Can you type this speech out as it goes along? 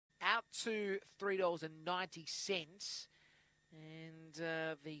to $3.90. And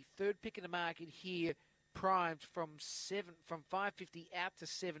the third pick in the market here, primed from $5.50 out to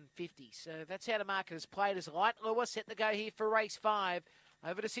 $7.50. So that's how the market has played. As light lure set to go here for race 5.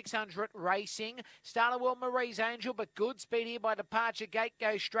 Over to 600 racing. Starter World Marie's Angel, but good speed here by Departure Gate.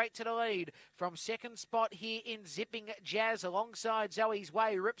 Goes straight to the lead. From second spot here in Zipping Jazz alongside Zoe's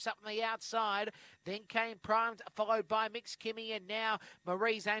Way. Rips up on the outside. Then came Primed, followed by Mix Kimmy. And now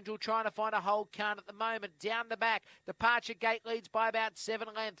Marie's Angel trying to find a hold. Can't at the moment. Down the back. Departure Gate leads by about 7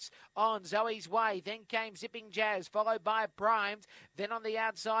 lengths on Zoe's Way. Then came Zipping Jazz, followed by Primed. Then on the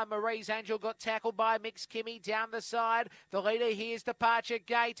outside, Marie's Angel got tackled by Mix Kimmy. Down the side, the leader here is Departure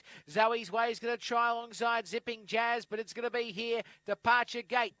Gate. Zoe's Way is going to try alongside Zipping Jazz, but it's going to be here Departure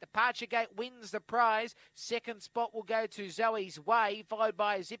Gate. Departure Gate wins the prize. Second spot will go to Zoe's Way, followed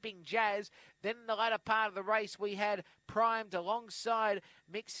by Zipping Jazz. Then in the latter part of the race, we had Primed alongside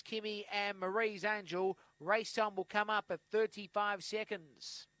Mix Kimmy and Marie's Angel. Race time will come up at 35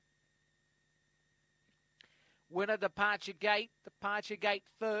 seconds. Winner Departure Gate. Departure Gate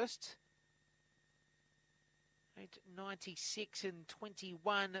first. 96 and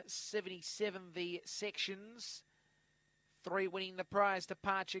 21.77 the sections. 3 winning the prize.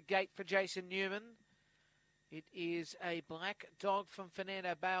 Departure Gate for Jason Newman. It is a black dog from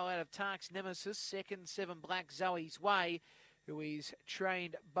Fernando Bale out of Tark's Nemesis. Second, 7 black Zoe's Way, who is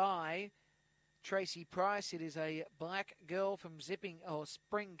trained by Tracy Price. It is a black girl from Spring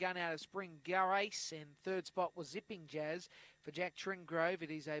Gun out of Spring Race. And third spot was Zipping Jazz for Jack Tringrove.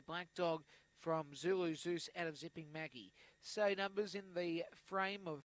 It is a black dog from Zulu Zeus out of Zipping Maggie. So numbers in the frame of